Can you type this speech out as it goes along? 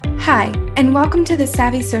Hi, and welcome to the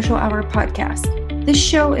Savvy Social Hour podcast. This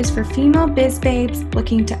show is for female biz babes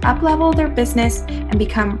looking to up-level their business and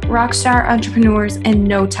become rockstar entrepreneurs in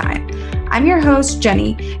no time. I'm your host,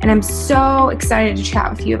 Jenny, and I'm so excited to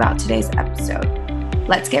chat with you about today's episode.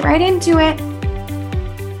 Let's get right into it.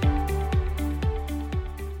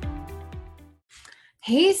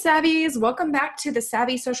 Hey, Savvies. Welcome back to the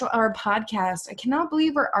Savvy Social Hour podcast. I cannot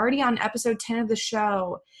believe we're already on episode 10 of the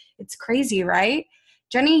show. It's crazy, right?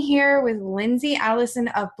 Jenny here with Lindsay Allison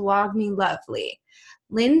of Blog Me Lovely.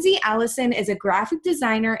 Lindsay Allison is a graphic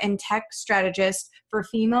designer and tech strategist for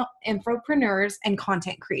female infopreneurs and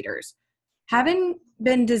content creators. Having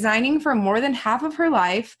been designing for more than half of her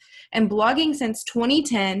life and blogging since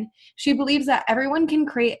 2010, she believes that everyone can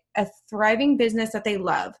create a thriving business that they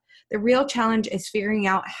love. The real challenge is figuring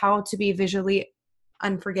out how to be visually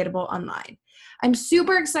unforgettable online. I'm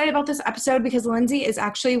super excited about this episode because Lindsay is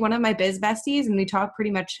actually one of my biz besties and we talk pretty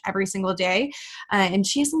much every single day. And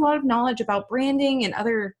she has a lot of knowledge about branding and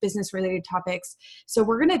other business related topics. So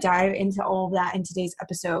we're going to dive into all of that in today's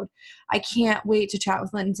episode. I can't wait to chat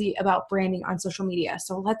with Lindsay about branding on social media.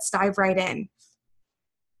 So let's dive right in.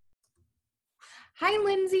 Hi,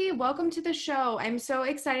 Lindsay. Welcome to the show. I'm so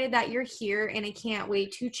excited that you're here and I can't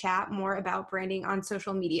wait to chat more about branding on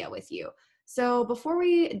social media with you. So before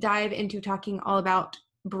we dive into talking all about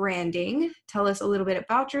branding, tell us a little bit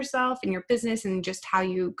about yourself and your business and just how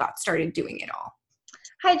you got started doing it all.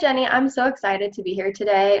 Hi, Jenny. I'm so excited to be here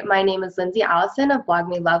today. My name is Lindsay Allison of Blog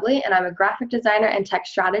Me Lovely, and I'm a graphic designer and tech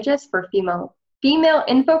strategist for female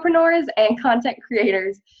infopreneurs and content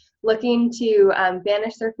creators looking to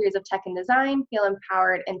banish their fears of tech and design, feel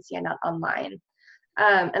empowered, and stand out online.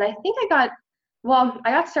 And I think I got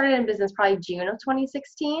started in business probably June of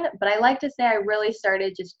 2016, but I like to say I really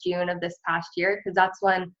started just June of this past year because that's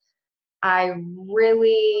when I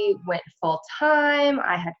really went full time.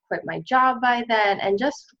 I had quit my job by then and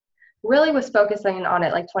just really was focusing on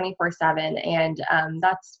it like 24/7. And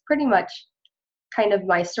that's pretty much kind of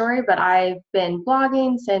my story, but I've been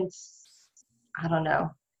blogging since,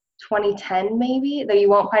 2010 maybe, though you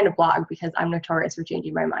won't find a blog because I'm notorious for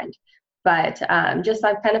changing my mind. But I've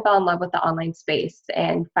kind of fell in love with the online space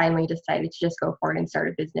and finally decided to just go for it and start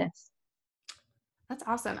a business. That's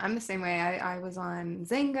awesome. I'm the same way. I was on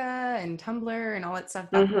Zynga and Tumblr and all that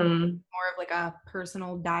stuff. That was more of like a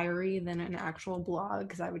personal diary than an actual blog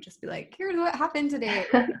because I would just be like, here's what happened today.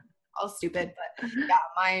 All stupid. But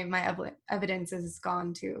yeah, my evidence is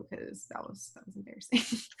gone too because that was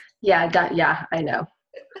embarrassing. Yeah, I know.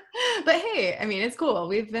 But hey, I mean, it's cool.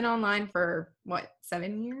 We've been online for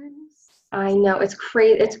 7 years? I know it's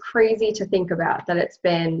crazy to think about that it's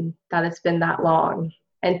been that long,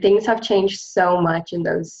 and things have changed so much in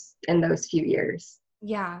those few years.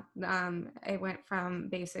 Yeah, it went from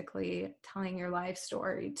basically telling your life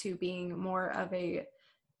story to being more of a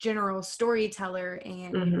general storyteller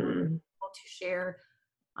and able to share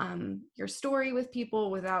your story with people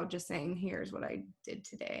without just saying, here's what I did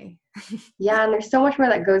today. Yeah, and there's so much more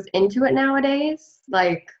that goes into it nowadays.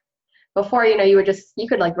 Like before, you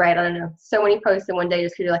could like write, I don't know, so many posts in one day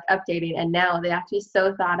just because you're like updating, and now they have to be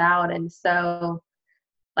so thought out and so,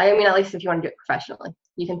 at least if you want to do it professionally,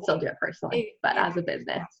 you can still do it personally, but as a business.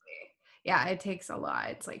 Exactly. Yeah, it takes a lot.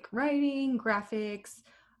 It's like writing, graphics,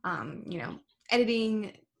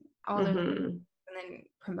 editing, all those things. And then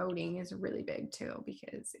promoting is really big too,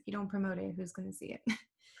 because if you don't promote it, who's going to see it?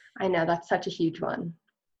 I know, that's such a huge one.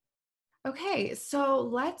 Okay, so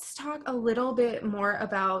let's talk a little bit more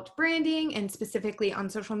about branding and specifically on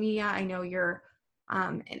social media. I know you're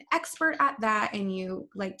an expert at that and you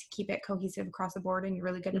like to keep it cohesive across the board and you're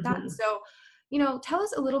really good at that. So, tell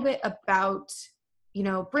us a little bit about,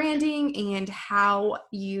 branding and how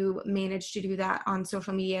you manage to do that on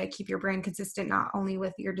social media, keep your brand consistent, not only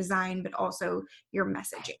with your design, but also your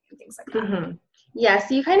messaging and things like that. Yeah,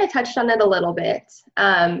 so you kind of touched on it a little bit.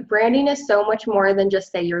 Branding is so much more than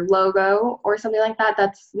just say your logo or something like that.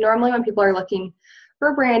 That's normally when people are looking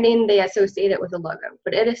for branding, they associate it with a logo,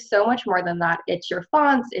 but it is so much more than that. It's your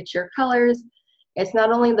fonts, it's your colors. It's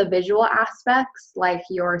not only the visual aspects like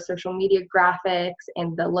your social media graphics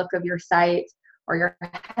and the look of your site or your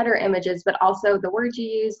header images, but also the words you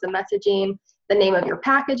use, the messaging, the name of your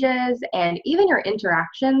packages, and even your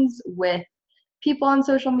interactions with people on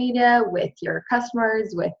social media, with your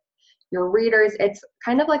customers, with your readers. It's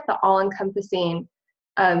kind of like the all-encompassing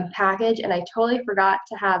package. And I totally forgot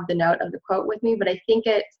to have the note of the quote with me, but I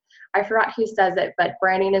forgot who says it, but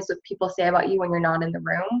branding is what people say about you when you're not in the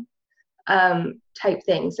room type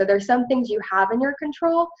thing. So there's some things you have in your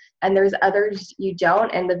control and there's others you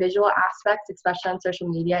don't. And the visual aspects, especially on social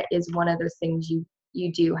media, is one of those things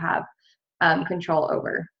you do have control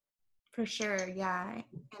over. For sure, yeah.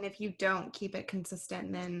 And if you don't keep it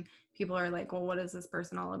consistent, then people are like, well, what is this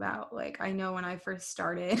person all about? Like, I know when I first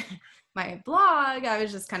started my blog, I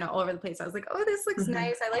was just kind of all over the place. I was like, oh, this looks Mm-hmm.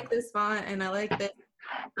 nice. I like this font and I like this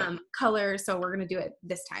color. So we're going to do it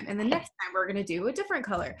this time. And the next time we're going to do a different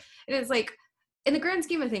color. And it's like, in the grand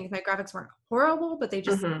scheme of things, my graphics weren't horrible, but they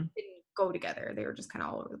just Mm-hmm. didn't go together. They were just kind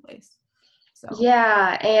of all over the place. So,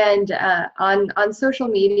 Yeah, and on social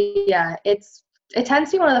media, it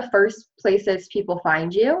tends to be one of the first places people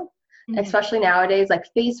find you, mhm. especially nowadays. Like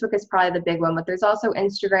Facebook is probably the big one, but there's also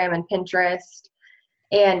Instagram and Pinterest.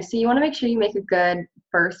 And so you want to make sure you make a good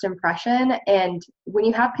first impression. And when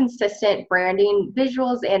you have consistent branding,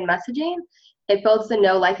 visuals, and messaging, it builds the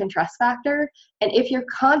know, like, and trust factor. And if you're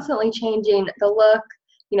constantly changing the look,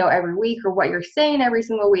 every week, or what you're saying every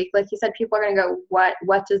single week, like you said, people are going to go,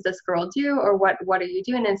 what does this girl do? Or what are you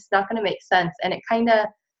doing? And it's not going to make sense. And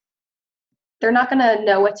they're not going to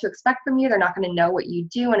know what to expect from you. They're not going to know what you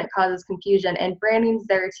do, and it causes confusion. And branding's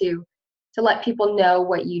there to let people know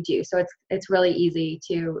what you do. So it's really easy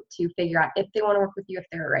to figure out if they want to work with you, if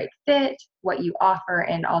they're a right fit, what you offer,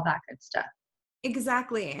 and all that good stuff.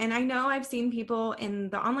 Exactly. And I know I've seen people in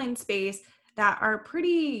the online space that are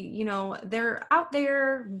pretty, they're out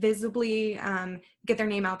there visibly, get their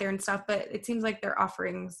name out there and stuff, but it seems like their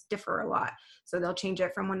offerings differ a lot. So they'll change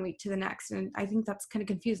it from one week to the next. And I think that's kind of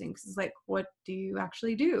confusing because it's like, what do you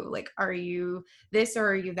actually do? Like, are you this or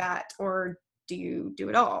are you that? Or do you do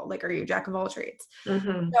it all? Like, are you a jack of all trades?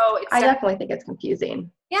 Mm-hmm. So it's I definitely think it's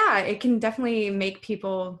confusing. yeah, it can definitely make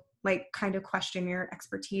people like kind of question your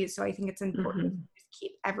expertise. So I think it's important Mm-hmm. to just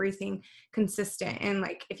keep everything consistent. And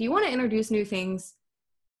like, if you want to introduce new things,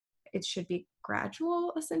 it should be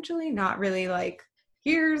gradual, essentially, not really like,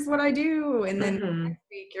 here's what I do. And then Mm-hmm. next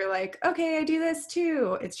week you're like, okay, I do this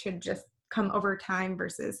too. It should just come over time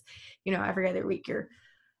versus, every other week you're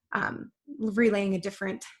relaying a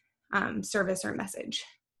different service or message.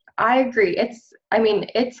 I agree. It's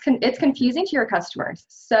confusing to your customers.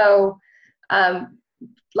 So, um,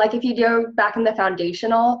 like if you go back in the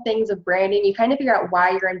foundational things of branding, you kind of figure out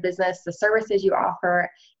why you're in business, the services you offer,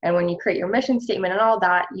 and when you create your mission statement and all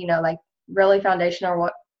that, like really foundational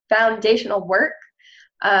work.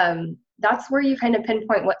 That's where you kind of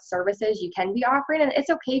pinpoint what services you can be offering, and it's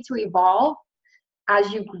okay to evolve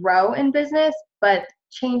as you grow in business, but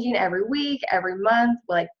changing every week, every month,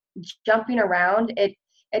 like jumping around, it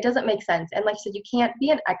doesn't make sense. And like I said, you can't be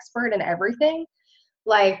an expert in everything.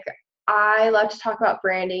 Like I love to talk about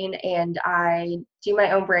branding and I do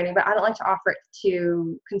my own branding, but I don't like to offer it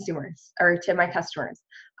to consumers or to my customers.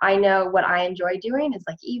 I know what I enjoy doing is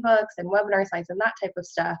like ebooks and webinar sites and that type of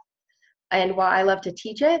stuff. And while I love to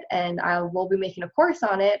teach it and I will be making a course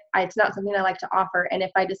on it, it's not something I like to offer. And if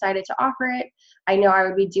I decided to offer it, I know I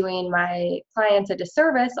would be doing my clients a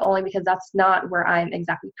disservice only because that's not where I'm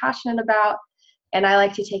exactly passionate about. And I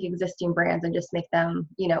like to take existing brands and just make them,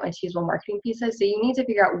 into usable marketing pieces. So you need to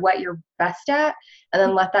figure out what you're best at and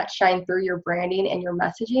then let that shine through your branding and your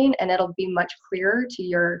messaging. And it'll be much clearer to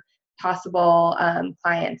your possible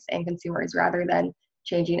clients and consumers rather than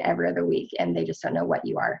changing every other week and they just don't know what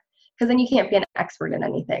you are. Because then you can't be an expert in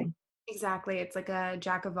anything. Exactly. It's like a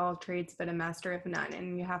jack of all trades, but a master of none.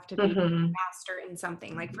 And you have to be Mm-hmm. master in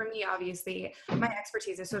something. Like for me, obviously, my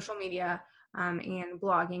expertise is social media and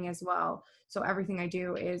blogging as well. So everything I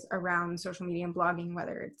do is around social media and blogging,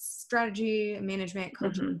 whether it's strategy, management,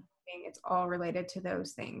 coaching, Mm-hmm. it's all related to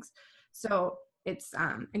those things. So it's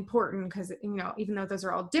important because, even though those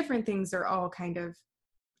are all different things, they're all kind of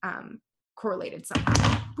correlated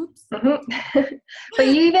somehow. Oops. Mm-hmm. But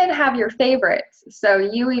you even have your favorites. So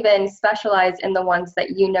you even specialize in the ones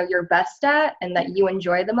that you're best at and that you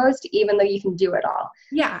enjoy the most, even though you can do it all.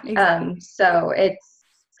 Yeah, exactly. So it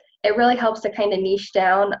really helps to kind of niche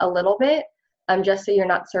down a little bit, just so you're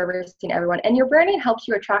not servicing everyone. And your branding helps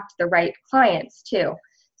you attract the right clients too.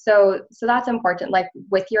 So that's important. Like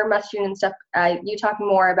with your messaging and stuff, you talk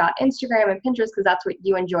more about Instagram and Pinterest because that's what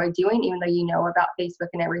you enjoy doing, even though you know about Facebook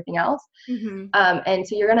and everything else. Mm-hmm. And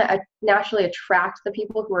so you're going to naturally attract the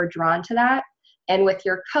people who are drawn to that. And with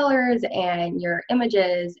your colors and your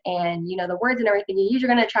images and, the words and everything you use, you're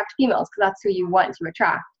going to attract females because that's who you want to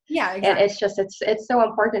attract. Yeah, And exactly. it's so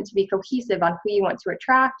important to be cohesive on who you want to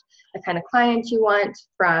attract, the kind of clients you want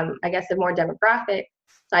from, I guess, a more demographic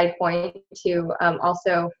side point to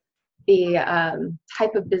also the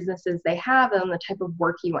type of businesses they have and the type of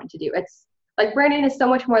work you want to do. It's like branding is so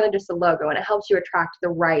much more than just a logo, and it helps you attract the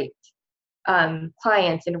right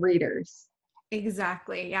clients and readers.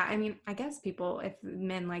 Exactly. Yeah. I mean, I guess people, if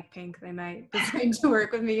men like pink, they might decide to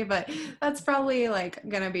work with me, but that's probably like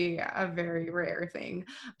going to be a very rare thing.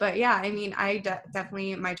 But yeah, I mean,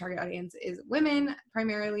 definitely, my target audience is women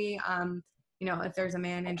primarily. If there's a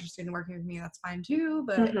man interested in working with me, that's fine too.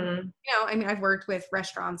 But, Mm-hmm. I mean, I've worked with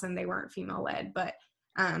restaurants and they weren't female led, but,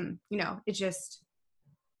 it's just,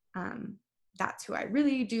 um, that's who I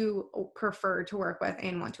really do prefer to work with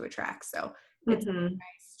and want to attract. So it's Mm-hmm.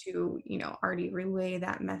 nice to, already relay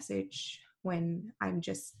that message when I'm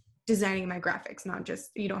just designing my graphics, not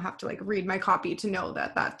just, you don't have to like read my copy to know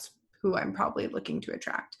that that's who I'm probably looking to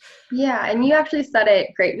attract. Yeah, and you actually said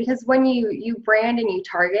it great, because when you brand and you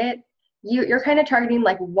target, you're kind of targeting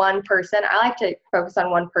like one person. I like to focus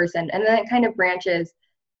on one person, and then it kind of branches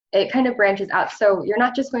out. So you're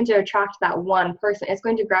not just going to attract that one person. It's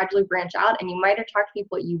going to gradually branch out, and you might attract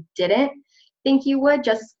people you didn't think you would.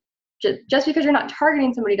 Just because you're not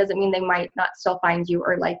targeting somebody doesn't mean they might not still find you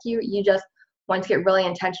or like you. You just want to get really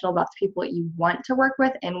intentional about the people that you want to work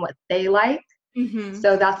with and what they like. Mm-hmm.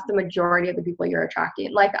 So that's the majority of the people you're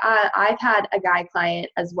attracting. Like I've had a guy client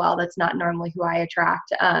as well that's not normally who I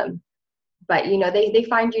attract. But they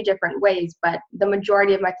find you different ways. But the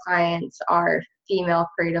majority of my clients are female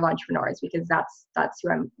creative entrepreneurs, because that's who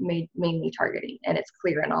I'm mainly targeting, and it's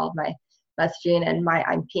clear in all of my messaging, and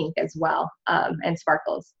I'm pink as well, and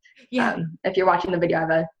sparkles. Yeah. If you're watching the video, I have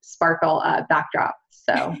a sparkle backdrop.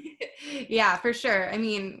 So Yeah, for sure. I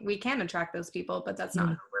mean, we can attract those people, but that's not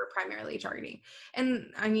who we're primarily targeting.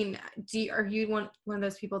 And I mean, are you one of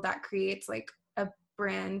those people that creates like a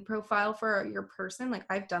brand profile for your person? Like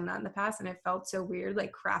I've done that in the past and it felt so weird,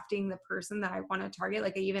 like crafting the person that I want to target.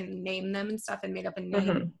 Like I even named them and stuff and made up a name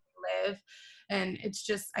mm-hmm. to live. And it's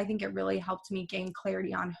just, I think it really helped me gain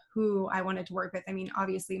clarity on who I wanted to work with. I mean,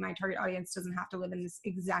 obviously my target audience doesn't have to live in this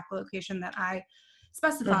exact location that I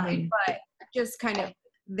specified, Mm-hmm. but just kind of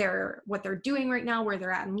what they're doing right now, where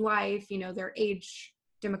they're at in life, their age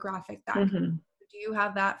demographic. That Mm-hmm. do you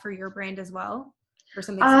have that for your brand as well, or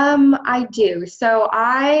something? I do. So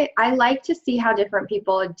I like to see how different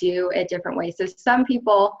people do it different ways. So some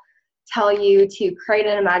people tell you to create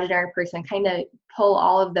an imaginary person, kind of pull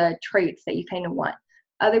all of the traits that you kind of want.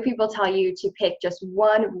 Other people tell you to pick just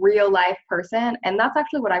one real life person, and that's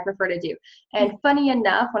actually what I prefer to do. And funny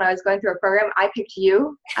enough, when I was going through a program, I picked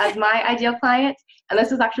you as my ideal client, and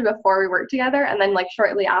this was actually before we worked together, and then like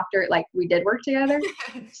shortly after, like we did work together.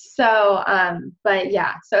 So, but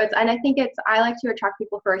yeah, and I think I like to attract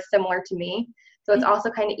people who are similar to me. So it's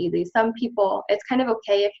also kind of easy. Some people, it's kind of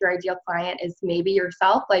okay if your ideal client is maybe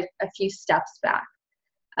yourself, like a few steps back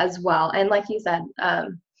as well. And like you said,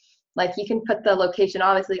 like you can put the location,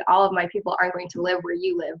 obviously all of my people aren't going to live where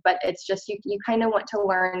you live, but it's just, you kind of want to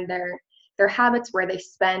learn their habits, where they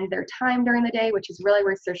spend their time during the day, which is really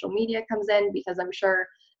where social media comes in, because I'm sure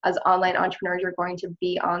as online entrepreneurs, you're going to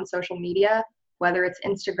be on social media, whether it's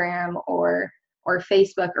Instagram or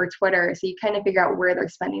Facebook or Twitter. So you kind of figure out where they're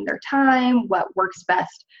spending their time, what works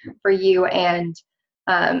best for you. And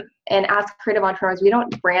as creative entrepreneurs, we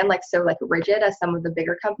don't brand like rigid as some of the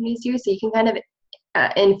bigger companies do. So you can kind of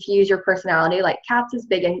infuse your personality. Like cats is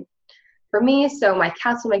big in for me, so my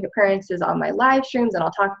cats will make appearances on my live streams, and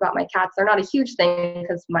I'll talk about my cats. They're not a huge thing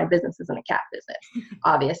because my business isn't a cat business,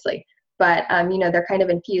 obviously, but they're kind of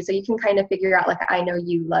infused. So you can kind of figure out, like, I know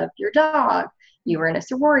you love your dog, you were in a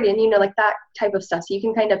sorority, and like that type of stuff. So you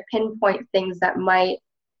can kind of pinpoint things that you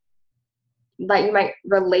might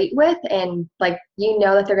relate with, and like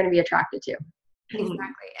that they're going to be attracted to.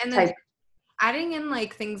 Exactly. And then adding in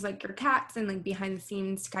like things like your cats and like behind the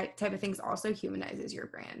scenes type of things also humanizes your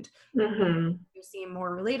brand. Mm-hmm. You seem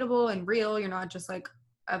more relatable and real. You're not just like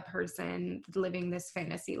a person living this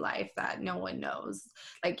fantasy life that no one knows.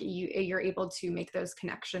 Like you're able to make those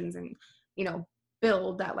connections and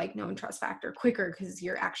build that like known trust factor quicker, because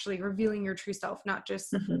you're actually revealing your true self, not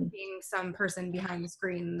just being some person behind the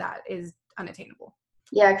screen that is unattainable.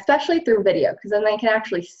 Yeah, especially through video, because then they can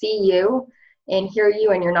actually see you and hear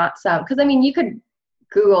you, and you're not because I mean, you could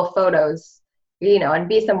Google photos, and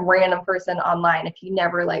be some random person online if you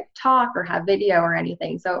never like talk or have video or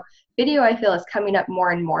anything. So video, I feel, is coming up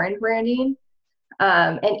more and more in branding.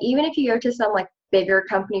 And even if you go to some like bigger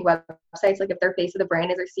company websites, like if their face of the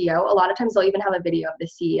brand is their CEO, a lot of times they'll even have a video of the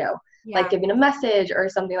CEO, like giving a message or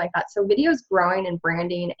something like that. So video is growing in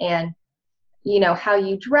branding, and how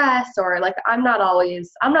you dress, or like, I'm not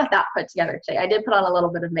that put together today. I did put on a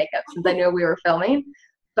little bit of makeup since I knew we were filming,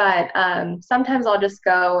 but sometimes I'll just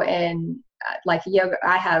go in like yoga.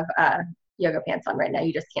 I have yoga pants on right now.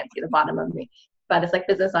 You just can't see the bottom of me, but it's like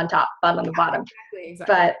business on top, fun on the bottom.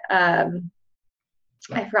 Exactly. But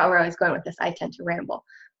I forgot where I was going with this. I tend to ramble.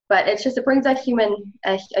 but it's just, it brings a human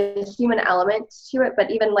element to it.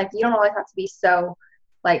 But even like, you don't always have to be so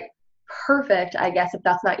like perfect, I guess, if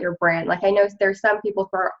that's not your brand. Like, I know there's some people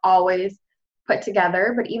who are always put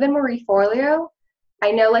together, but even Marie Forleo,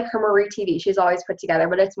 I know like her Marie TV, she's always put together,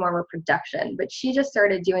 but it's more of a production. But she just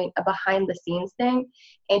started doing a behind the scenes thing,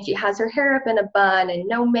 and she has her hair up in a bun and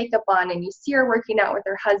no makeup on, and you see her working out with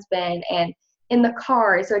her husband and in the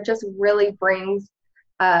car. So it just really brings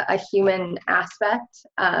a human aspect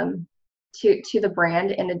to the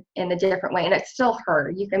brand in a different way. And it's still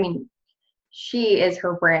her. I mean, she is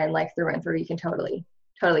her brand, like through and through. You can totally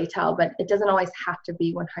tell, but it doesn't always have to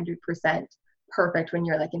be 100% perfect when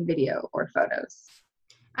you're like in video or photos.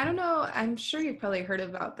 I don't know. I'm sure you've probably heard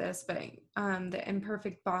about this, but the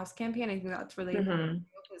Imperfect Boss campaign, I think that's really important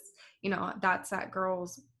because, you know, that's that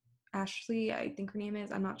girl's Ashley, I think her name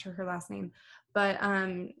is. I'm not sure her last name, but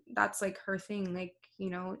that's like her thing. Like, you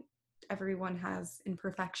know, everyone has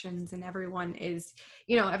imperfections, and everyone is,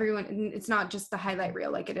 you know, it's not just the highlight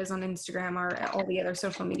reel like it is on Instagram or all the other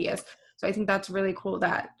social medias. So I think that's really cool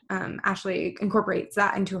that Ashley incorporates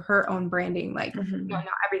that into her own branding. Like, you know, not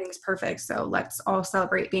everything's perfect, so let's all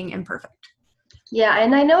celebrate being imperfect. Yeah,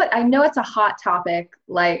 and I know it's a hot topic.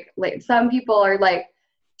 Like some people are like,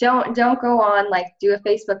 don't go on, like do a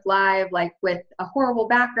Facebook Live like with a horrible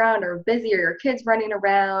background or busy, or your kids running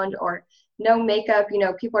around, or no makeup. You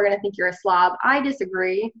know, people are gonna think you're a slob. I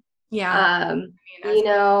disagree. Yeah. You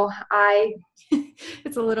know,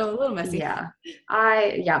 it's a little messy. Yeah.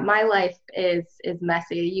 My life is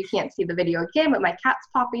messy. You can't see the video again, but my cat's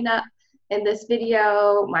popping up in this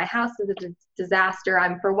video. My house is a disaster.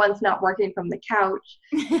 I'm for once not working from the couch.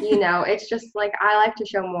 You know, it's just like, I like to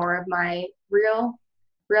show more of my real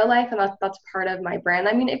life, and that's part of my brand.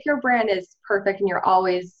 I mean, if your brand is perfect and you're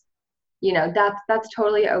always, you know, that's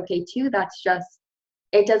totally okay too. That's just,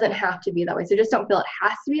 it doesn't have to be that way. So just don't feel it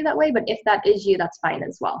has to be that way. But if that is you, that's fine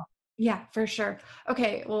as well. Yeah, for sure.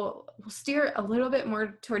 Okay, well, we'll steer a little bit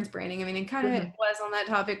more towards branding. I mean, it kind of was on that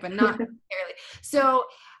topic, but not necessarily. So,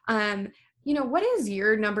 you know, what is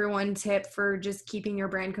your number one tip for just keeping your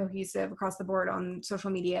brand cohesive across the board on social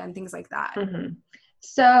media and things like that?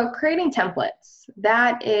 So creating templates,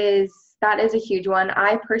 that is a huge one.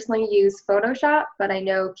 I personally use Photoshop, but I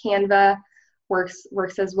know Canva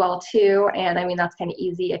works as well too. And I mean, that's kind of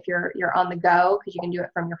easy if you're on the go, because you can do it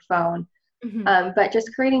from your phone. But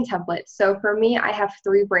just creating templates. So for me, I have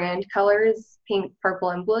 3 brand colors: pink, purple,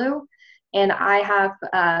 and blue. And I have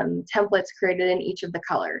templates created in each of the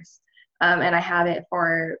colors. And I have it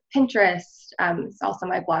for Pinterest. It's also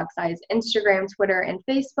my blog size, Instagram, Twitter, and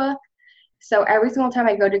Facebook. So every single time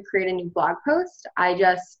I go to create a new blog post, I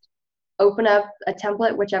just open up a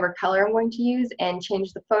template, whichever color I'm going to use, and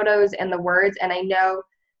change the photos and the words. And I know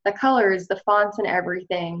the colors, the fonts, and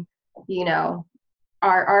everything, you know,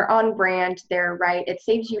 are on brand. They're right. It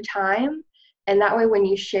saves you time. And that way, when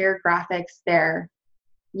you share graphics, they're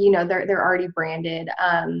already branded.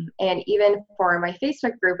 And even for my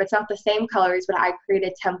Facebook group, it's not the same colors, but I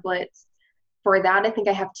created templates for that. I think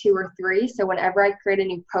I have 2 or 3. So whenever I create a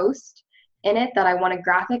new post in it that I want a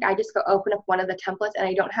graphic, I just go open up one of the templates, and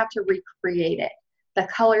I don't have to recreate it. The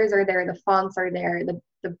colors are there, the fonts are there,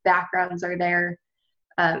 the backgrounds are there.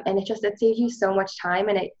 And it saves you so much time,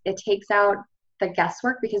 and it takes out the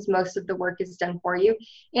guesswork, because most of the work is done for you.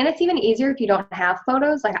 And it's even easier if you don't have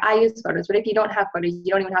photos. Like, I use photos, but if you don't have photos,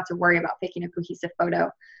 you don't even have to worry about picking a cohesive photo.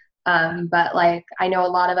 But like, I know a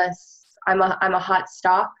lot of us, I'm a Hot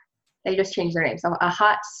Stock. They just changed their name. So a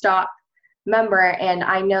Hot Stock member, and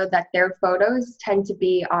I know that their photos tend to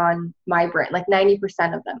be on my brand, like 90%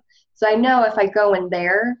 of them. So I know if I go in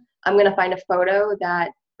there, I'm going to find a photo that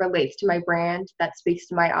relates to my brand, that speaks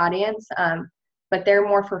to my audience. But they're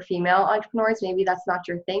more for female entrepreneurs. Maybe that's not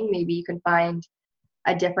your thing. Maybe you can find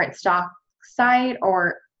a different stock site,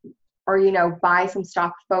 or you know, buy some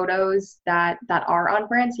stock photos that are on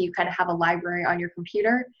brand. So you kind of have a library on your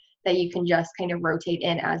computer that you can just kind of rotate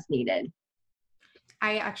in as needed.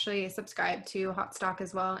 I actually subscribe to Hot Stock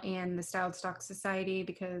as well, and the Styled Stock Society,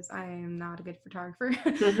 because I am not a good photographer.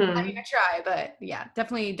 I mean, I try, but yeah,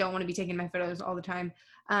 definitely don't want to be taking my photos all the time.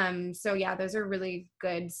 So yeah, those are really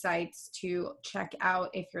good sites to check out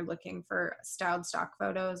if you're looking for styled stock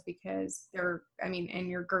photos, because and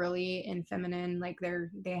you're girly and feminine, like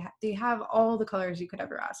they have all the colors you could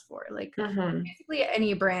ever ask for, like basically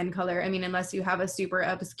any brand color. I mean, unless you have a super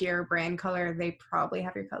obscure brand color, they probably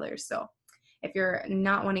have your colors. So if you're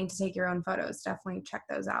not wanting to take your own photos, definitely check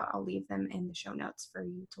those out. I'll leave them in the show notes for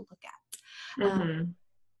you to look at.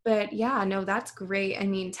 But yeah, no, that's great. I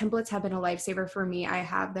mean, templates have been a lifesaver for me. I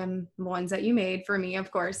have them, ones that you made for me, of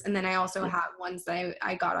course. And then I also have ones that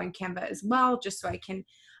I got on Canva as well, just so I can,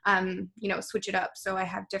 switch it up. So I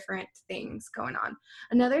have different things going on.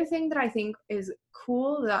 Another thing that I think is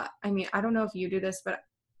cool that, I mean, I don't know if you do this, but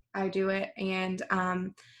I do it. And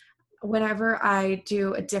whenever I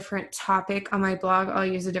do a different topic on my blog, I'll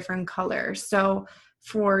use a different color. So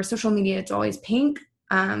for social media, it's always pink.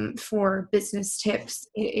 For business tips,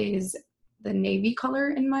 it is the navy color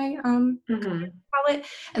in my palette.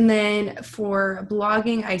 And then for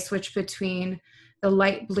blogging, I switch between the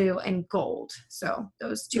light blue and gold. So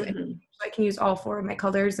those two. So I can use all four of my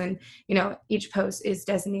colors, and each post is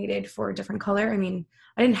designated for a different color. I mean,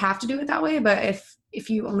 I didn't have to do it that way, but if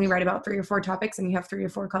you only write about 3 or 4 topics and you have 3 or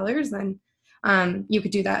 4 colors, then you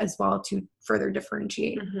could do that as well to further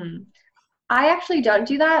differentiate. I actually don't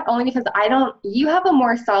do that, only because you have a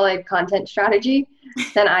more solid content strategy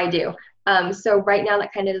than I do. So right now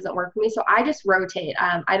that kind of doesn't work for me. So I just rotate.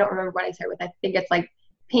 I don't remember what I started with. I think it's like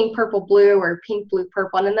pink, purple, blue, or pink, blue,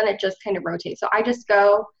 purple. And then it just kind of rotates. So I just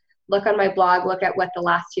go look on my blog, look at what the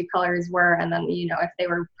last 2 colors were. And then, if they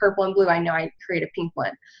were purple and blue, I know I'd create a pink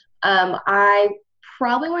one. I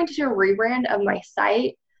probably going to do a rebrand of my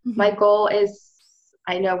site. My goal is,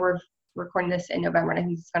 I know we're recording this in November, and I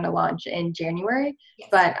think it's going to launch in January. Yes.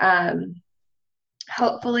 But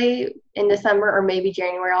hopefully in December or maybe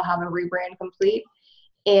January, I'll have a rebrand complete.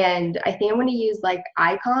 And I think I'm going to use like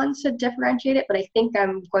icons to differentiate it, but I think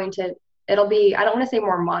it'll be, I don't want to say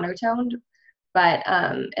more monotoned, but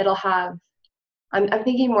it'll have, I'm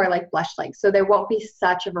thinking more like blush-like. So there won't be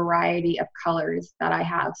such a variety of colors that I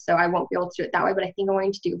have. So I won't be able to do it that way, but I think I'm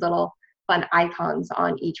going to do little fun icons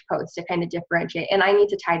on each post to kind of differentiate. And I need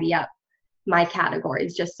to tidy up my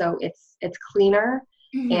categories just so it's cleaner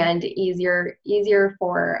and easier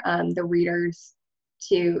for the readers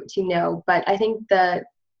to know. But I think the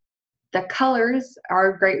colors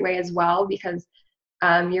are a great way as well, because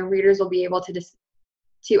your readers will be able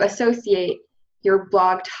to associate your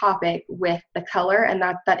blog topic with the color, and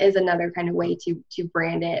that is another kind of way to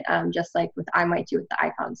brand it, just like I might do with the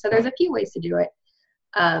icons. So there's a few ways to do it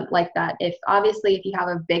like that. If you have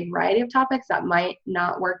a big variety of topics, that might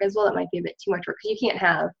not work as well. It might be a bit too much work, because you can't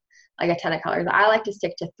have like a ton of colors. I like to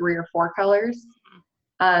stick to 3 or 4 colors.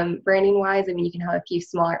 Branding wise, I mean, you can have a few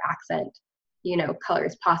smaller accent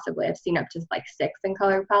colors possibly. I've seen up to like 6 in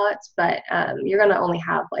color palettes, but you're going to only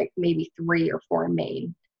have like maybe 3 or 4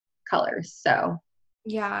 main colors. So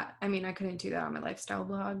yeah, I mean, I couldn't do that on my lifestyle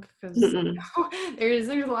blog, because there's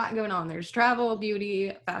a lot going on. There's travel,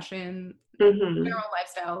 beauty, fashion, general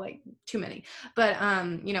lifestyle, like too many. But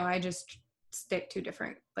I just stick to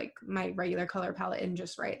different, like my regular color palette, and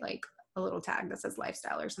just write like a little tag that says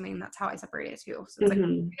lifestyle or something. That's how I separate it too. So it's like,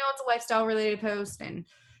 it's a lifestyle related post and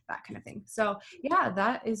that kind of thing. So yeah,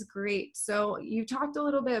 that is great. So you talked a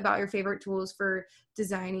little bit about your favorite tools for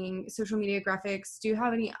designing social media graphics. Do you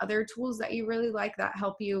have any other tools that you really like that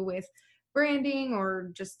help you with branding or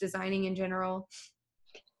just designing in general?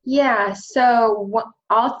 Yeah, so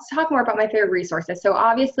I'll talk more about my favorite resources. So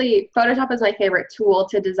obviously Photoshop is my favorite tool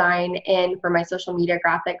to design in for my social media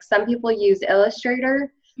graphics. Some people use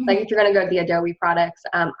Illustrator. Like if you're going to go to the Adobe products,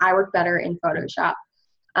 I work better in Photoshop.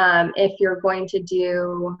 If you're going to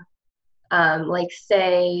do, like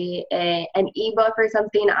say an ebook or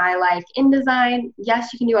something, I like InDesign.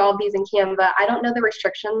 Yes, you can do all of these in Canva. I don't know the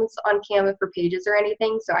restrictions on Canva for pages or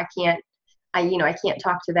anything, so I can't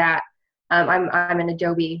talk to that. I'm an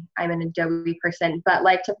Adobe person, but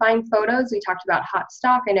like to find photos, we talked about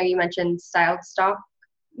Hotstock. I know you mentioned Styled Stock.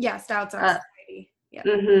 Yeah, Styled Stock. Yeah.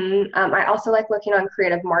 I also like looking on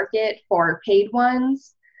Creative Market for paid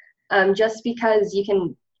ones, just because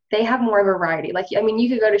they have more of a variety. Like, I mean, you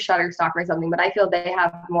could go to Shutterstock or something, but I feel they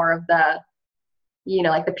have more of the,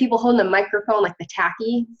 like the people holding the microphone, like the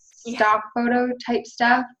tacky stock photo type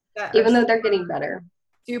stuff, even though they're getting better.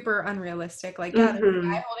 Super unrealistic. Like, there's a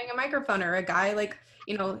guy holding a microphone, or a guy like,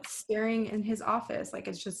 staring in his office. Like,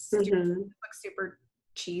 it's just looks super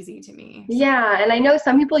cheesy to me. So. Yeah, and I know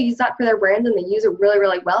some people use that for their brands and they use it really,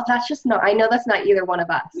 really well. I know that's not either one of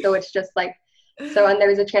us. So it's just like, and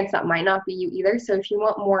there's a chance that might not be you either. So if you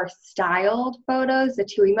want more styled photos, the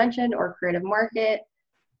 2 we mentioned, or Creative Market.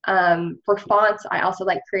 For fonts, I also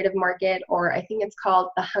like Creative Market, or I think it's called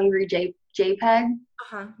the Hungry JPEG.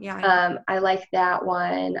 Yeah. I like that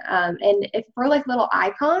one. And if for like little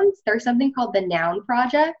icons, there's something called the Noun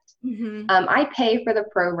Project. I pay for the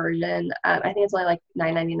pro version. I think it's only like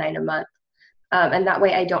 $9.99 a month. And that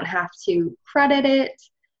way I don't have to credit it.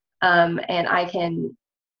 And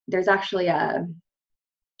there's actually I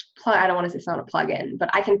don't want to say it's not a plugin, but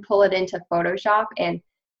I can pull it into Photoshop and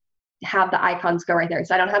have the icons go right there.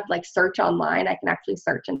 So I don't have to like search online. I can actually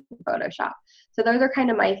search in Photoshop. So those are kind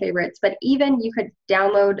of my favorites. But even you could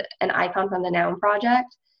download an icon from the Noun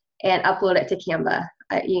project and upload it to Canva.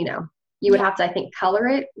 You would have to, I think, color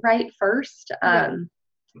it right first.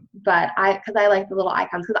 But because I like the little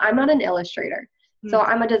icons, because I'm not an illustrator. So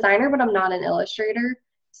I'm a designer, but I'm not an illustrator.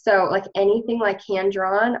 So like anything like hand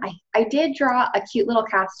drawn, I did draw a cute little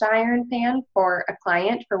cast iron fan for a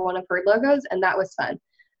client for one of her logos, and that was fun.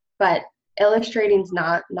 But illustrating's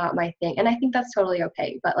not my thing, and I think that's totally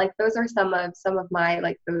okay. But like those are some of my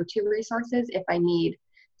like go-to resources if I need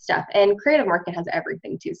stuff. And Creative Market has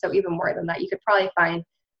everything too. So even more than that, you could probably find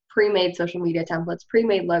pre-made social media templates,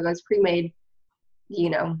 pre-made logos, pre-made,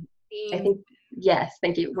 I think, yes,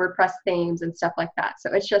 thank you, WordPress themes and stuff like that.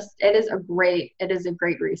 So it is a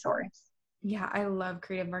great resource. Yeah, I love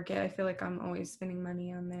Creative Market. I feel like I'm always spending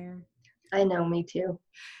money on there. I know, me too.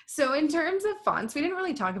 So in terms of fonts, we didn't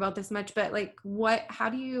really talk about this much, but like how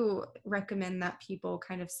do you recommend that people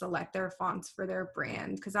kind of select their fonts for their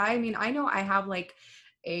brand? Because I know I have like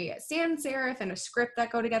a sans serif and a script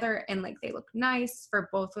that go together, and like they look nice for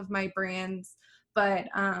both of my brands. But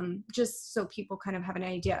just so people kind of have an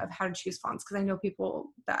idea of how to choose fonts, because I know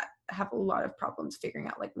people that have a lot of problems figuring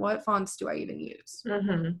out like what fonts do I even use.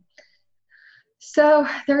 Mm-hmm. So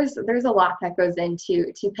there's a lot that goes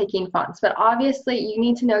into picking fonts, but obviously you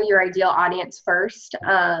need to know your ideal audience first.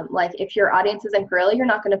 Like if your audience isn't girly, you're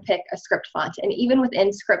not going to pick a script font. And even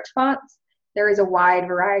within script fonts, there is a wide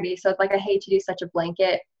variety. So it's like, I hate to do such a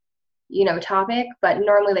blanket, topic, but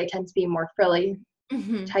normally they tend to be more frilly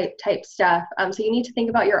type stuff. So you need to think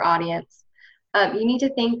about your audience. You need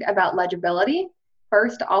to think about legibility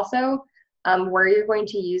first also. Where you're going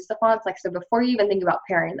to use the fonts. Like, so before you even think about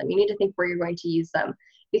pairing them, you need to think where you're going to use them.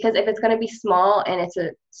 Because if it's going to be small and it's a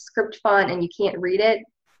script font and you can't read it,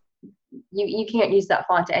 you can't use that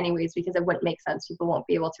font anyways, because it wouldn't make sense. People won't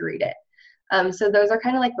be able to read it. So those are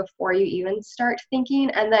kind of like before you even start thinking.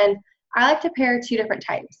 And then I like to pair two different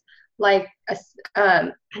types, like a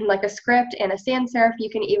script and a sans serif. You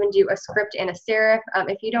can even do a script and a serif.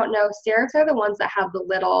 If you don't know, serifs are the ones that have the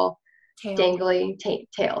little dangly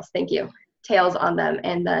tails. Thank you. Tails on them,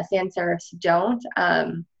 and the sans serifs don't.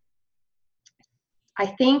 I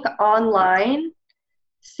think online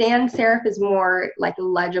sans serif is more like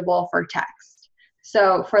legible for text.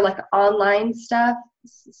 So for like online stuff,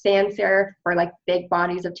 sans serif for like big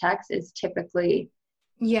bodies of text is typically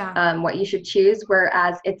what you should choose,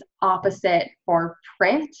 whereas it's opposite for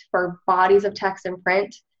print. For bodies of text and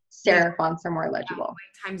print, serif fonts are more legible.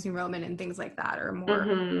 Like Times New Roman and things like that are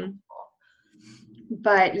more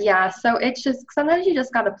But yeah, so it's just, sometimes you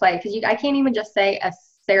just got to play, because I can't even just say a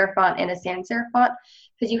serif font and a sans serif font,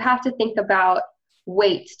 because you have to think about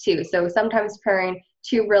weight too. So sometimes pairing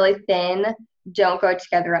two really thin don't go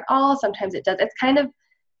together at all. Sometimes it does.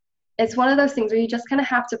 It's one of those things where you just kind of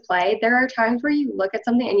have to play. There are times where you look at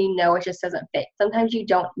something and it just doesn't fit. Sometimes you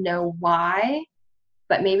don't know why,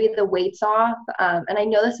 but maybe the weight's off. And I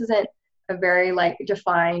know this isn't a very like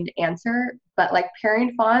defined answer, but like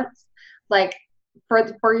pairing fonts, like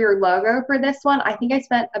for your logo for this one, I think I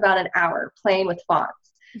spent about an hour playing with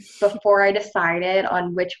fonts before I decided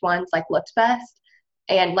on which ones like looked best.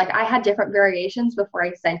 And like I had different variations before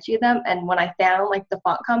I sent you them. And when I found like the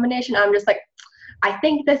font combination, I'm just like, I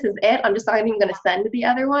think this is it. I'm just not even going to send the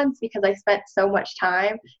other ones, because I spent so much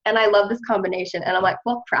time and I love this combination. And I'm like,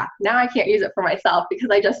 well, crap, now I can't use it for myself because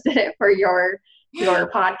I just did it for your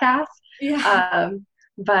podcast. Yeah.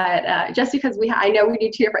 But just because I know we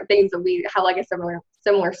do two different things, and we have like a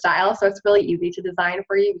similar style, so it's really easy to design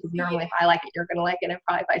for you, because normally if I like it, you're going to like it, and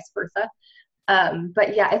probably vice versa.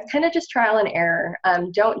 But yeah, it's kind of just trial and error.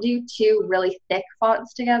 Don't do two really thick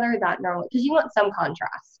fonts together that normally, because you want some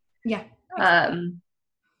contrast. Yeah.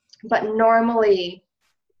 But normally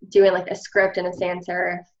doing like a script and a sans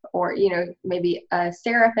serif, or maybe a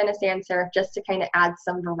serif and a sans serif, just to kind of add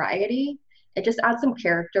some variety. It just adds some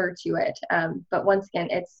character to it. But once again,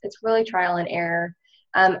 it's really trial and error.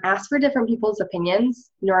 Ask for different people's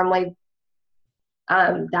opinions. Normally,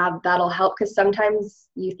 that'll help, because sometimes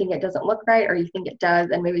you think it doesn't look right, or you think it does,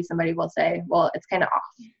 and maybe somebody will say, well, it's kind of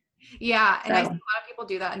off. Yeah, and I see a lot of people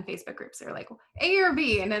do that in Facebook groups. They're like, A or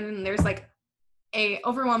B, and then there's like a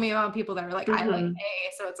overwhelming amount of people that are like, I like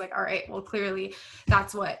A. So it's like, all right, well, clearly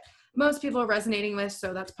that's what most people are resonating with,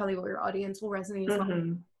 so that's probably what your audience will resonate as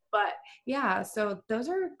well. But yeah, so those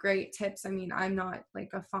are great tips. I mean, I'm not like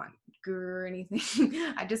a font guru or anything.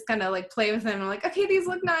 I just kind of like play with them. I'm like, okay, these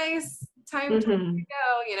look nice. Time to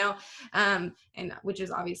go, and which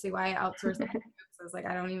is obviously why I outsourced. I was like,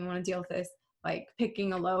 I don't even want to deal with this. like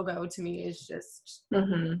picking a logo to me is just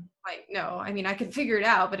Mm-hmm. like, no, I mean, I could figure it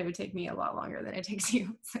out, but it would take me a lot longer than it takes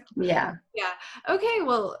you. So, Yeah. yeah. Okay.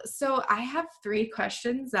 Well, so I have 3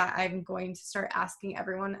 questions that I'm going to start asking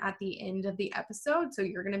everyone at the end of the episode. So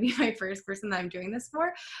you're going to be my first person that I'm doing this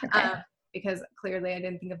for, Okay. because clearly I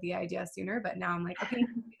didn't think of the idea sooner, but now I'm like, okay, I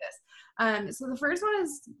can do this. So the first one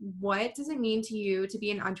is, what does it mean to you to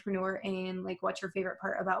be an entrepreneur, and like, what's your favorite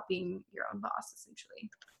part about being your own boss, essentially?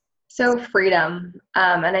 So freedom.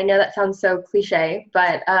 And I know that sounds so cliche,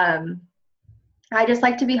 but I just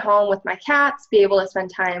like to be home with my cats, be able to spend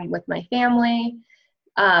time with my family,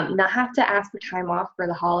 not have to ask for time off for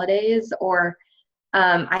the holidays, or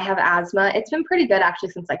I have asthma. It's been pretty good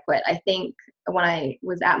actually since I quit. I think when I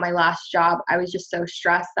was at my last job, I was just so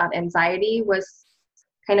stressed that anxiety was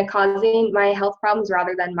kind of causing my health problems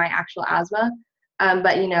rather than my actual asthma.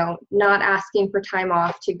 But not asking for time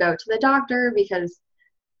off to go to the doctor, because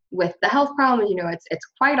with the health problems, it's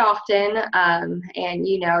quite often, and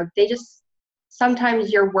they just,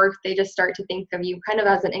 sometimes your work, they just start to think of you kind of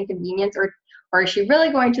as an inconvenience, or is she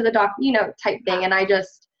really going to the doctor, type thing. And I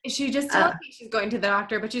just, She just tells me she's going to the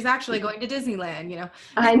doctor, but she's actually going to Disneyland.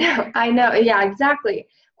 I know, yeah, exactly.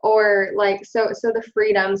 Or like, so the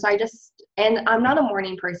freedom. So and I'm not a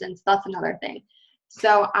morning person, so that's another thing.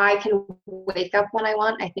 So I can wake up when I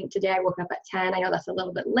want. I think today I woke up at 10. I know that's a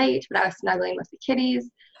little bit late, but I was snuggling with the kitties.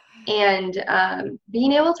 And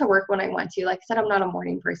being able to work when I want to. Like I said, I'm not a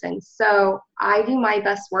morning person. So I do my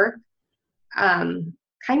best work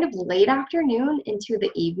kind of late afternoon into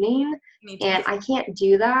the evening. And I can't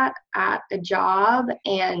do that at a job.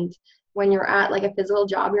 And when you're at like a physical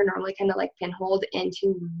job, you're normally kind of like pinholed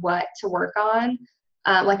into what to work on.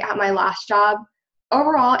 Like at my last job,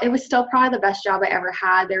 overall, it was still probably the best job I ever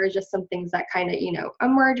had. There was just some things that kind of,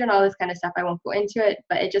 emerge and all this kind of stuff. I won't go into it,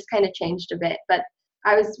 but it just kind of changed a bit. But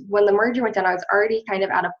when the merger went down, I was already kind of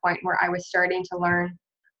at a point where I was starting to learn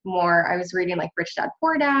more. I was reading like Rich Dad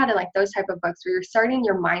Poor Dad and like those type of books where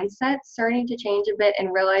your mindset starting to change a bit,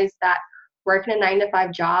 and realize that working a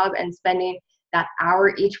 9-to-5 job and spending that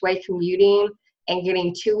hour each way commuting and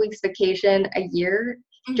getting 2 weeks vacation a year,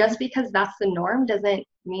 just because that's the norm doesn't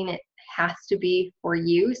mean it has to be for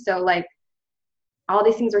you. So like all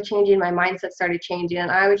these things were changing. My mindset started changing, and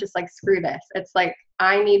I was just like, screw this. It's like,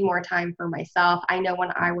 I need more time for myself. I know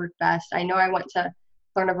when I work best. I know I want to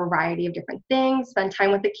learn a variety of different things, spend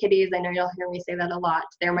time with the kitties. I know you'll hear me say that a lot.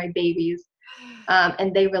 They're my babies.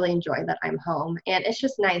 And they really enjoy that I'm home. And it's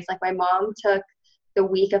just nice. Like my mom took the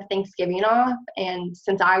week of Thanksgiving off. And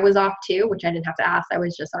since I was off too, which I didn't have to ask, I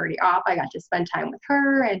was just already off. I got to spend time with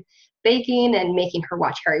her and baking and making her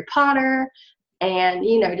watch Harry Potter and,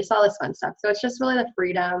 just all this fun stuff. So it's just really the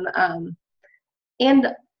freedom. And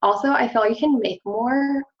also, I feel like you can make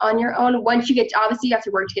more on your own once you obviously you have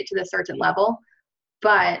to work to get to the certain level.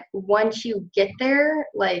 But once you get there,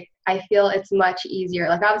 like, I feel it's much easier.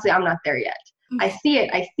 Like, obviously, I'm not there yet. I see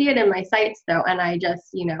it in my sights, though, and I just,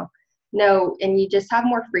 know, and you just have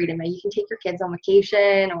more freedom. And you can take your kids on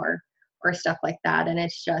vacation or stuff like that, and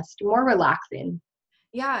it's just more relaxing.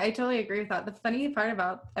 Yeah, I totally agree with that. The funny part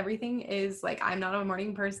about everything is, like, I'm not a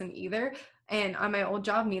morning person either. And on my old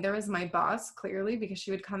job, neither was my boss, clearly, because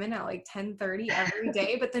she would come in at like 10:30 every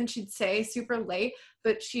day, but then she'd stay super late.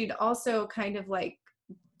 But she'd also kind of like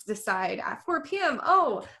decide at 4 p.m.,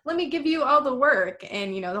 oh, let me give you all the work.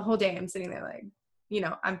 And, the whole day I'm sitting there like,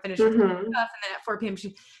 I'm finished with stuff. And then at 4 p.m.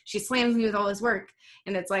 she slams me with all this work.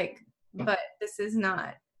 And it's like, but this is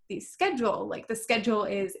not the schedule. Like, the schedule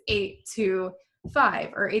is 8 to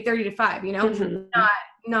 5 or 8:30 to 5,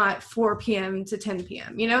 not 4 p.m. to 10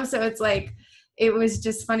 p.m., So it's like, it was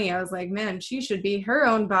just funny. I was like, man, she should be her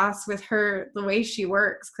own boss with the way she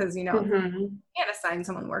works. Cause you can't assign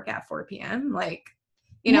someone work at 4 p.m. Like,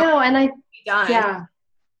 no, and done. Yeah.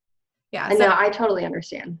 I know, I totally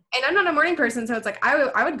understand. And I'm not a morning person, so it's like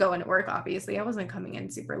I would go into work, obviously. I wasn't coming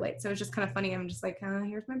in super late. So it's just kind of funny. I'm just like,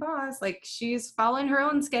 here's my boss. Like, she's following her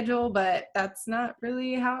own schedule, but that's not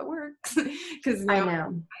really how it works. Because I know.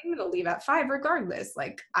 I'm going to leave at 5 regardless.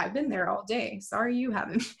 Like, I've been there all day. Sorry you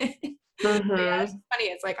haven't been. Yeah, it's funny.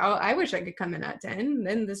 It's like, oh, I wish I could come in at 10.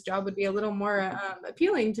 Then this job would be a little more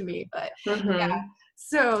appealing to me. But yeah.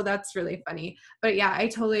 So that's really funny. But yeah, I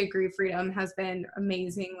totally agree. Freedom has been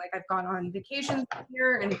amazing. Like, I've gone on vacations this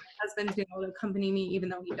year, and my husband's been able to accompany me, even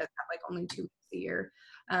though he does have like only 2 weeks a year.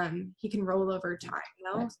 He can roll over time,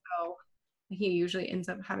 So he usually ends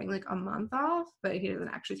up having like a month off, but he doesn't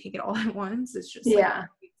actually take it all at once. It's just like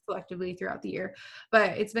selectively throughout the year.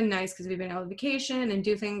 But it's been nice because we've been able to vacation and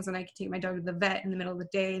do things, and I can take my dog to the vet in the middle of the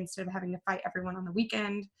day instead of having to fight everyone on the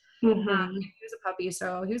weekend. Mm-hmm. He was a puppy,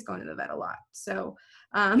 so he was going to the vet a lot. So,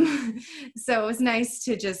 so it was nice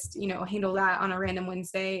to just, handle that on a random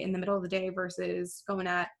Wednesday in the middle of the day versus going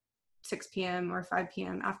at 6 p.m. or 5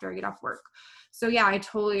 p.m. after I get off work. So yeah, I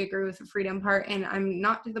totally agree with the freedom part. And I'm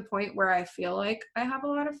not to the point where I feel like I have a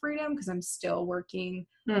lot of freedom because I'm still working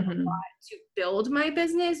a lot to build my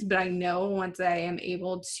business. But I know once I am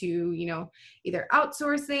able to, either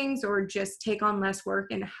outsource things or just take on less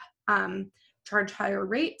work and charge higher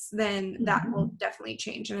rates, then that will definitely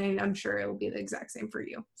change. And I'm sure it will be the exact same for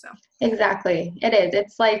you. So Exactly. It is.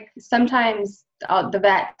 It's like sometimes the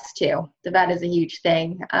vets too. The vet is a huge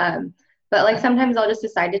thing. But like sometimes I'll just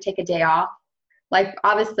decide to take a day off. Like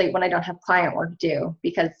obviously when I don't have client work due,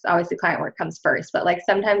 because obviously client work comes first. But like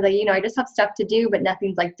sometimes I just have stuff to do, but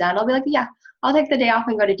nothing's like done. I'll be like, yeah, I'll take the day off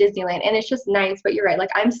and go to Disneyland. And it's just nice. But you're right.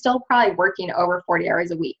 Like I'm still probably working over 40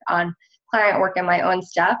 hours a week on client work and my own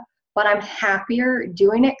stuff. But I'm happier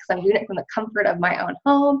doing it because I'm doing it from the comfort of my own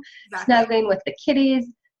home, snuggling with the kitties,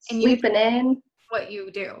 and sleeping in. What you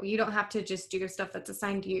do. You don't have to just do your stuff that's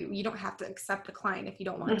assigned to you. You don't have to accept a client if you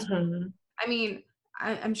don't want to. I mean,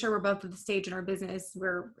 I'm sure we're both at the stage in our business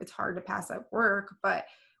where it's hard to pass up work, but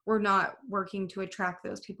we're not working to attract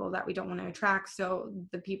those people that we don't want to attract. So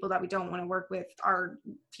the people that we don't want to work with are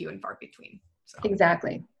few and far between. So.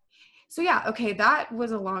 Exactly. So yeah, okay, that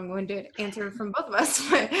was a long-winded answer from both of us,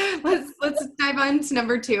 but let's dive on to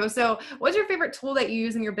number 2. So what's your favorite tool that you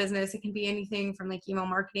use in your business? It can be anything from like email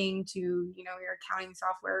marketing to, your accounting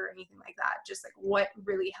software or anything like that. Just like what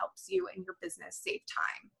really helps you in your business save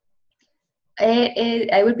time?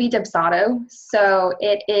 It would be Dubsado. So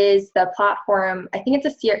it is the platform. I think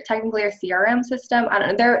it's technically a CRM system. I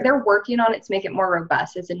don't know. They're working on it to make it more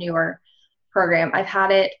robust. It's a newer program. I've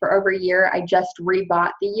had it for over a year. I just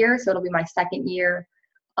rebought the year, so it'll be my second year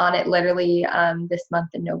on it literally this month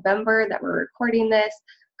in November that we're recording this.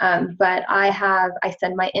 But I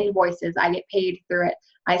send my invoices. I get paid through it.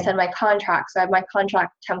 I send my contracts. So I have my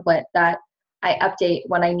contract template that I update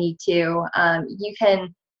when I need to. You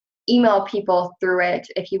can email people through it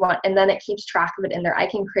if you want, and then it keeps track of it in there. I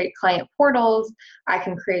can create client portals. I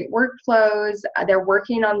can create workflows. They're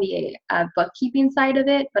working on the bookkeeping side of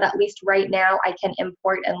it, but at least right now I can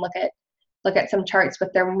import and look at some charts,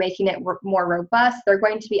 but they're making it more robust. They're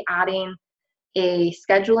going to be adding a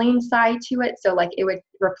scheduling side to it. So like it would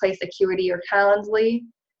replace Acuity or Calendly.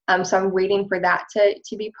 So I'm waiting for that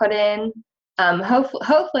to be put in.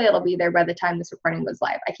 Hopefully it'll be there by the time this recording goes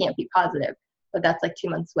live. I can't be positive, but that's like 2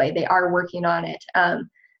 months away. They are working on it. And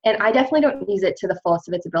I definitely don't use it to the fullest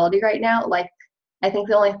of its ability right now. Like, I think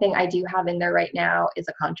the only thing I do have in there right now is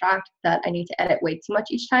a contract that I need to edit way too much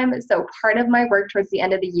each time. So part of my work towards the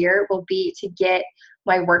end of the year will be to get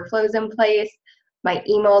my workflows in place, my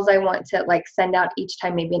emails I want to like send out each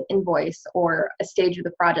time, maybe an invoice or a stage of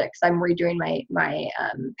the project. So I'm redoing my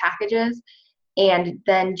packages. And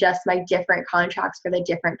then just my different contracts for the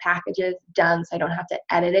different packages done so I don't have to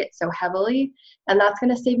edit it so heavily. And that's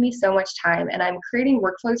going to save me so much time. And I'm creating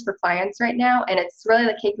workflows for clients right now. And it's really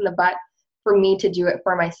the cake in the butt for me to do it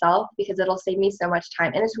for myself because it'll save me so much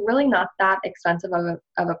time. And it's really not that expensive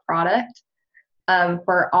of a product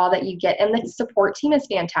for all that you get. And the support team is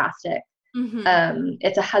fantastic.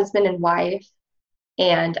 It's a husband and wife.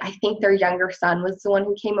 And I think their younger son was the one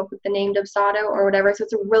who came up with the name Dubsado or whatever. So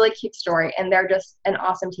it's a really cute story. And they're just an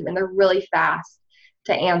awesome team. And they're really fast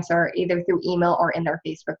to answer either through email or in their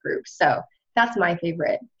Facebook group. So that's my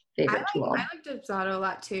favorite tool. I like Dubsado a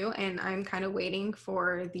lot too. And I'm kind of waiting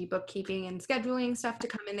for the bookkeeping and scheduling stuff to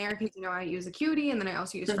come in there because, I use Acuity and then I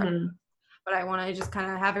also use Stripe. But I want to just kind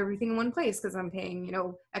of have everything in one place because I'm paying,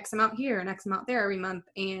 X amount here and X amount there every month.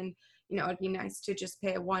 And it'd be nice to just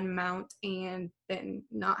pay one amount and then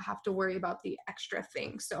not have to worry about the extra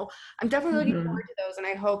things. So I'm definitely looking forward to those. And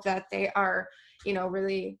I hope that they are,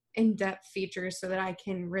 really in-depth features so that I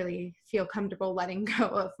can really feel comfortable letting go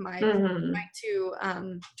of my 2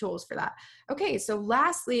 tools for that. Okay. So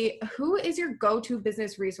lastly, who is your go-to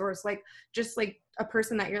business resource? Like just like a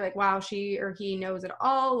person that you're like, wow, she or he knows it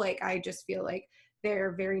all. Like, I just feel like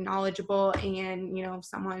they're very knowledgeable and,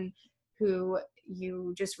 someone who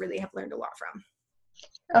you just really have learned a lot from.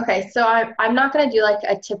 Okay, so I'm not going to do like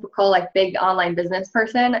a typical like big online business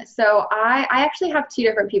person. So I actually have 2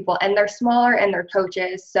 different people and they're smaller and they're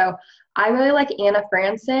coaches. So I really like Anna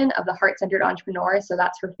Franson of the Heart-Centered Entrepreneur. So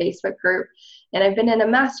that's her Facebook group. And I've been in a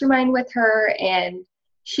mastermind with her and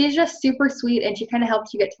she's just super sweet and she kind of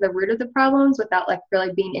helps you get to the root of the problems without like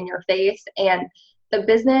really being in your face. And the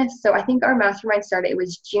business, so I think our mastermind started, it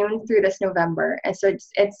was June through this November. And so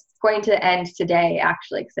it's going to end today,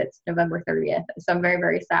 actually, because it's November 30th. So I'm very,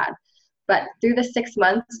 very sad. But through the 6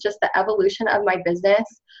 months, just the evolution of my business,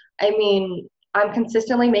 I mean, I'm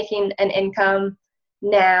consistently making an income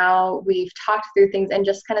now. We've talked through things and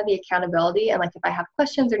just kind of the accountability. And like if I have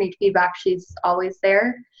questions or need feedback, she's always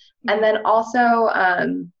there. And then also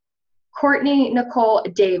Courtney Nicole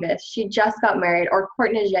Davis, she just got married, or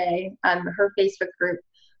Courtney J, her Facebook group.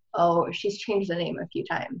 Oh, she's changed the name a few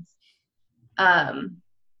times. I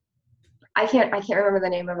can't remember the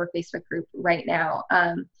name of her Facebook group right now.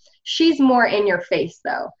 She's more in your face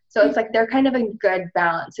though. So it's like they're kind of a good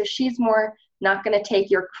balance. So she's more not going to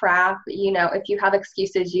take your crap, you know, if you have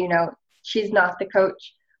excuses, you know, she's not the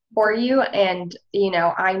coach for you. And, you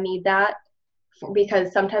know, I need that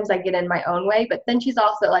because sometimes I get in my own way. But then she's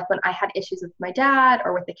also like, when I had issues with my dad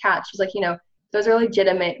or with the cat, she's like, you know, those are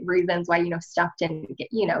legitimate reasons why, you know, stuff didn't get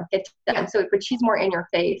done. So, but she's more in your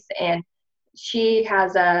face, and she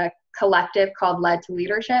has a collective called Led to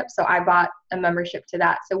Leadership. So I bought a membership to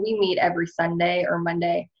that. So we meet every Sunday or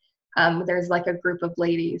Monday. There's like a group of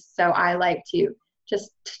ladies. So I like to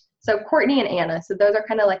so Courtney and Anna. So those are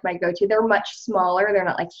kind of like my go-to. They're much smaller. They're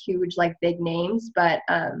not like huge, like big names, but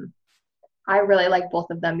I really like both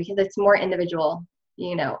of them because it's more individual,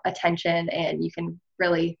 you know, attention, and you can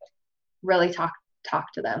really, really talk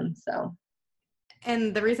to them. So.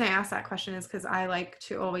 And the reason I asked that question is because I like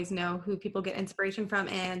to always know who people get inspiration from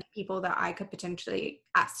and people that I could potentially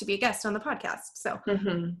ask to be a guest on the podcast. So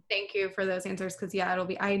Thank you for those answers. Because yeah, it'll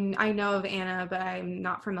be, I know of Anna, but I'm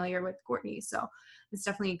not familiar with Courtney. So it's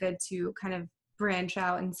definitely good to kind of branch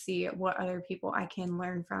out and see what other people I can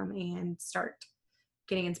learn from and start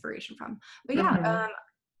getting inspiration from. But yeah,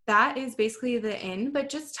 that is basically the end, but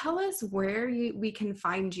just tell us where we can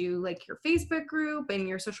find you, like your Facebook group and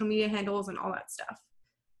your social media handles and all that stuff.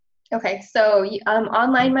 Okay, so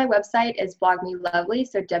online, my website is Blog Me Lovely,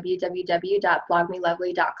 so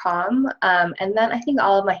www.blogmelovely.com. And then I think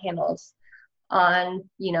all of my handles on,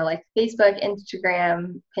 you know, like Facebook,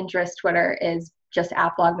 Instagram, Pinterest, Twitter is just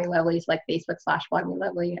at Blog Me Lovely, so like Facebook/Blog Me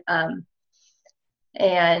Lovely.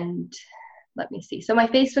 And let me see. So my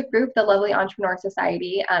Facebook group, the Lovely Entrepreneur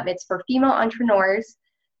Society, it's for female entrepreneurs.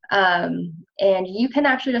 And you can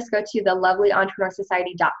actually just go to the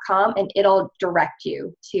lovelyentrepreneurssociety.com and it'll direct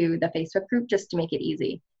you to the Facebook group just to make it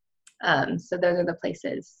easy. So those are the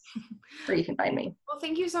places where you can find me. Well,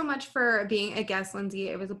 thank you so much for being a guest, Lindsay.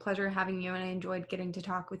 It was a pleasure having you, and I enjoyed getting to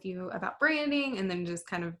talk with you about branding and then just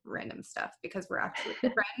kind of random stuff because we're actually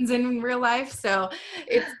friends in real life. So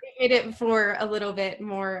it made it for a little bit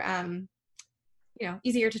more, you know,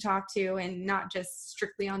 easier to talk to and not just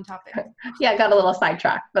strictly on topic. Yeah, I got a little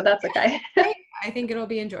sidetracked, but that's okay. I think it'll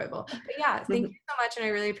be enjoyable. But yeah, thank you so much. And I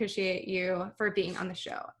really appreciate you for being on the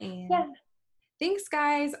show. And thanks,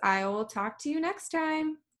 guys. I will talk to you next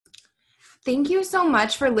time. Thank you so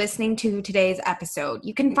much for listening to today's episode.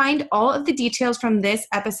 You can find all of the details from this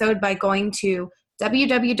episode by going to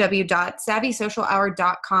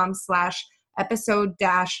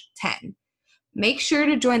www.savvysocialhour.com/episode-10. Make sure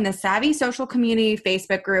to join the Savvy Social Community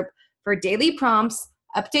Facebook group for daily prompts,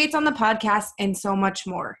 updates on the podcast, and so much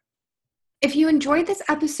more. If you enjoyed this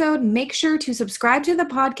episode, make sure to subscribe to the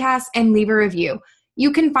podcast and leave a review.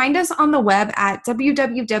 You can find us on the web at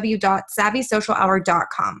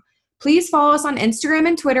www.savvysocialhour.com. Please follow us on Instagram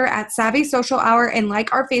and Twitter at Savvy Social Hour and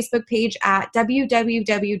like our Facebook page at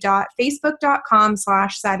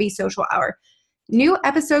www.facebook.com/Savvy Social Hour. New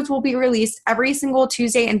episodes will be released every single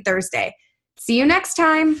Tuesday and Thursday. See you next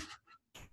time.